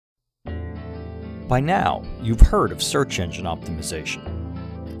By now, you've heard of search engine optimization.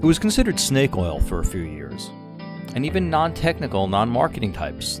 It was considered snake oil for a few years, and even non-technical, non-marketing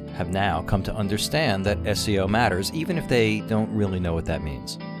types have now come to understand that SEO matters even if they don't really know what that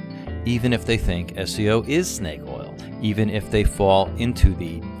means. Even if they think SEO is snake oil, even if they fall into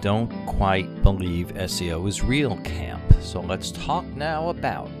the don't quite believe SEO is real camp. So let's talk now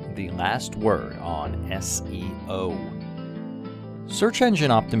about the last word on SEO. Search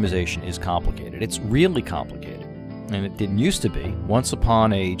engine optimization is complicated. It's really complicated. And it didn't used to be. Once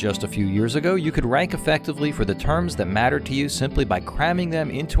upon just a few years ago, you could rank effectively for the terms that mattered to you simply by cramming them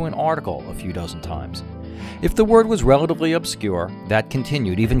into an article a few dozen times. If the word was relatively obscure, that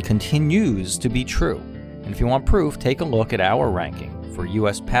continued, even continues to be true. And if you want proof, take a look at our ranking for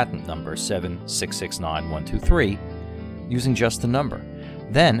US patent number 7669123 using just the number.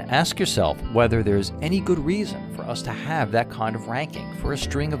 Then ask yourself whether there's any good reason for us to have that kind of ranking for a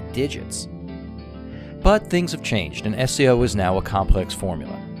string of digits. But things have changed, and SEO is now a complex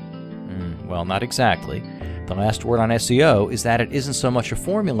formula. Well, not exactly. The last word on SEO is that it isn't so much a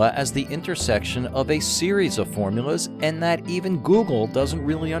formula as the intersection of a series of formulas, and that even Google doesn't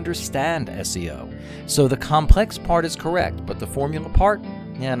really understand SEO. So the complex part is correct, but the formula part,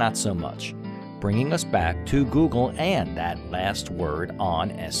 not so much. Bringing us back to Google and that last word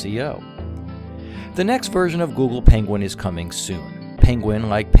on SEO. The next version of Google Penguin is coming soon. Penguin,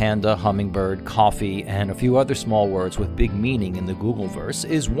 like panda, hummingbird, coffee, and a few other small words with big meaning in the Googleverse,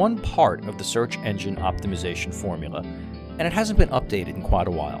 is one part of the search engine optimization formula, and it hasn't been updated in quite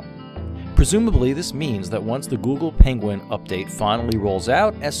a while. Presumably, this means that once the Google Penguin update finally rolls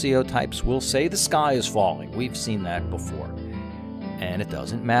out, SEO types will say the sky is falling. We've seen that before. And it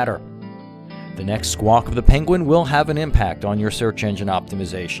doesn't matter. The next squawk of the penguin will have an impact on your search engine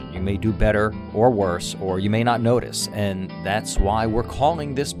optimization. You may do better or worse, or you may not notice, and that's why we're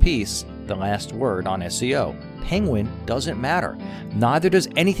calling this piece the last word on SEO. Penguin doesn't matter. Neither does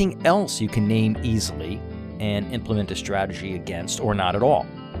anything else you can name easily and implement a strategy against, or not at all.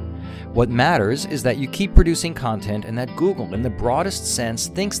 What matters is that you keep producing content and that Google, in the broadest sense,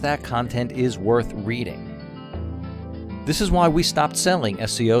 thinks that content is worth reading. This is why we stopped selling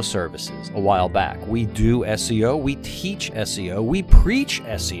SEO services a while back. We do SEO, we teach SEO, we preach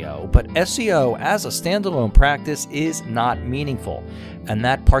SEO, but SEO as a standalone practice is not meaningful. And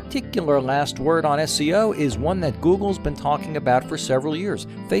that particular last word on SEO is one that Google's been talking about for several years.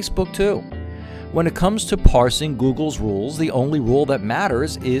 Facebook too. When it comes to parsing Google's rules, the only rule that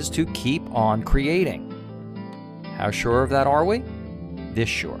matters is to keep on creating. How sure of that are we? This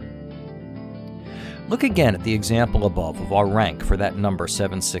sure. Look again at the example above of our rank for that number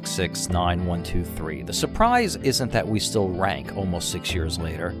 7669123. The surprise isn't that we still rank almost 6 years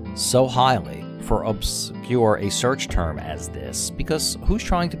later so highly for obscure a search term as this, because who's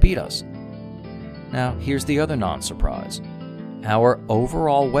trying to beat us? Now, here's the other non-surprise. Our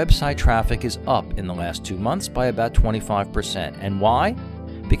overall website traffic is up in the last 2 months by about 25%. And why?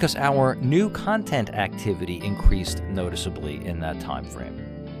 Because our new content activity increased noticeably in that time frame.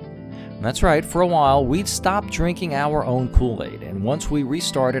 That's right, for a while, we'd stopped drinking our own Kool-Aid, and once we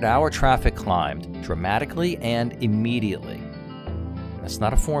restarted, our traffic climbed dramatically and immediately. That's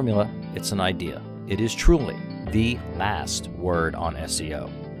not a formula, it's an idea. It is truly the last word on SEO,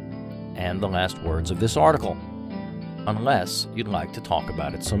 and the last words of this article, unless you'd like to talk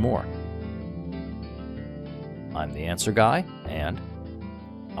about it some more. I'm the Answer Guy, and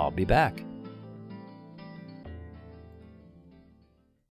I'll be back.